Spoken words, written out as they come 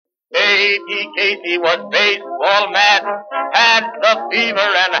Katie Casey was baseball mad, had the fever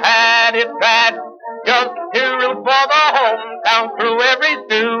and had it bad. Just to root for the hometown crew every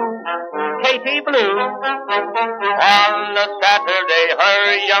stew. Katie Blue. On a Saturday,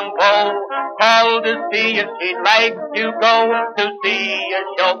 her young beau called to see if she'd like to go to see a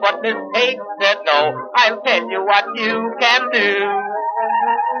show, but Miss Kate said no. I'll tell you what you can do.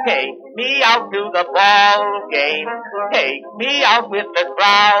 Take me out to the ball game. Take me out with the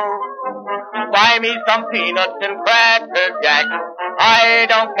crowd. Buy me some peanuts and cracker jack. I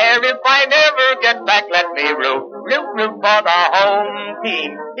don't care if I never get back. Let me root for the home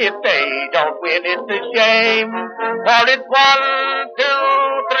team. If they don't win, it's a shame. For it's 1, 2,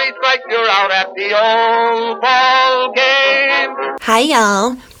 3 strikes, you're out at the old ball game. Hi,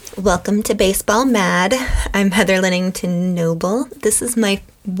 y'all. Welcome to Baseball Mad. I'm Heather Lennington Noble. This is my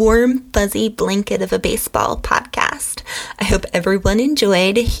warm, fuzzy blanket of a baseball podcast. I hope everyone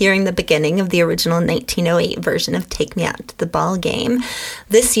enjoyed hearing the beginning of the original 1908 version of Take Me Out to the Ball Game.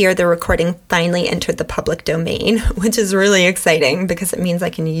 This year, the recording finally entered the public domain, which is really exciting because it means I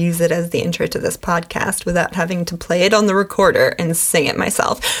can use it as the intro to this podcast without having to play it on the recorder and sing it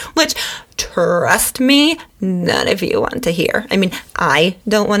myself, which, trust me, none of you want to hear. I mean, I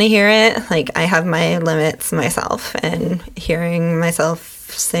don't want to hear it. Like, I have my limits myself, and hearing myself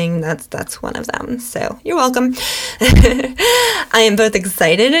sing, that's one of them. So you're welcome. I am both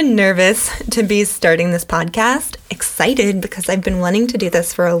excited and nervous to be starting this podcast. Excited because I've been wanting to do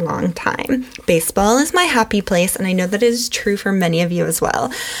this for a long time. Baseball is my happy place, and I know that it is true for many of you as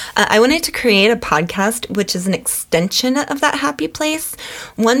well. I wanted to create a podcast which is an extension of that happy place,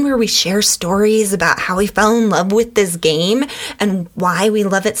 one where we share stories about how we fell in love with this game and why we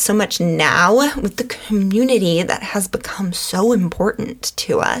love it so much now with the community that has become so important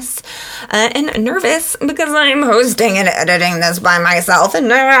to us. And nervous because I'm hosting and editing this by myself. And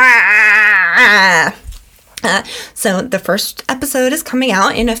so the first episode is coming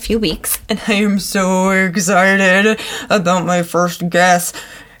out in a few weeks, and I am so excited about my first guest,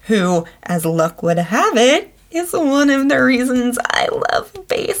 who, as luck would have it, is one of the reasons I love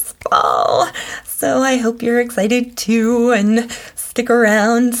baseball. So I hope you're excited too, and stick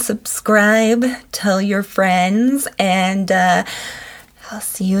around, subscribe, tell your friends, and I'll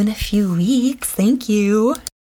see you in a few weeks. Thank you.